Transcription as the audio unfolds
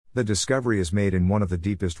The discovery is made in one of the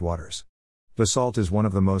deepest waters. Basalt is one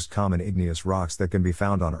of the most common igneous rocks that can be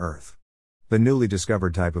found on Earth. The newly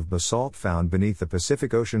discovered type of basalt found beneath the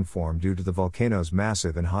Pacific Ocean formed due to the volcano's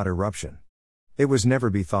massive and hot eruption. It was never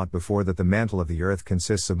be thought before that the mantle of the Earth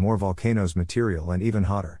consists of more volcanoes material and even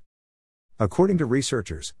hotter. According to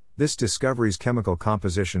researchers, this discovery's chemical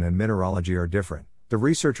composition and mineralogy are different. The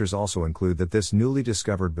researchers also include that this newly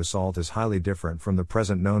discovered basalt is highly different from the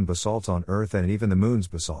present known basalts on Earth and even the Moon's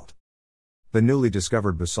basalt. The newly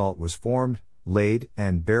discovered basalt was formed, laid,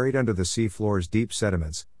 and buried under the sea floor's deep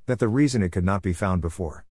sediments, that's the reason it could not be found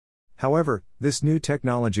before. However, this new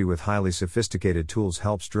technology with highly sophisticated tools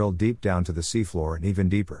helps drill deep down to the seafloor and even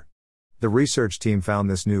deeper. The research team found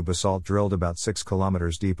this new basalt drilled about 6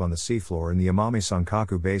 kilometers deep on the seafloor in the Amami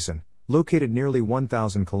Sankaku Basin, located nearly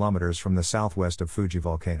 1,000 kilometers from the southwest of Fuji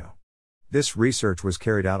volcano. This research was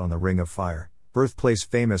carried out on the Ring of Fire, birthplace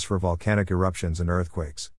famous for volcanic eruptions and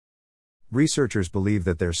earthquakes. Researchers believe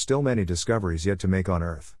that there's still many discoveries yet to make on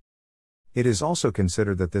Earth. It is also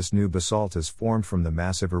considered that this new basalt is formed from the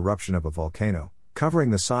massive eruption of a volcano, covering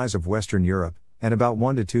the size of Western Europe, and about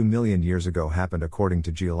 1 to 2 million years ago happened according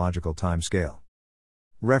to geological time scale.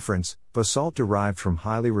 Reference: basalt derived from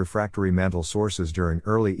highly refractory mantle sources during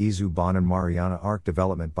early Izu-Bon and Mariana Arc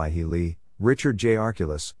development by He Li, Richard J.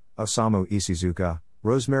 Arculus, Osamu Ishizuka,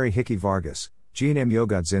 Rosemary Hickey Vargas, Jean M.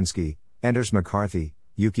 Yogodzinski, Anders McCarthy,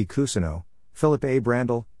 Yuki Kusino, Philip A.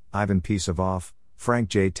 Brandl, Ivan P. Savoff, Frank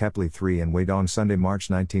J. Tepley III and Weidong Sunday,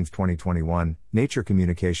 March 19, 2021, Nature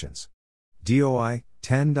Communications. DOI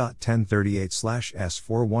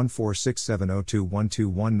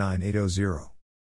 10.1038/S4146702121980.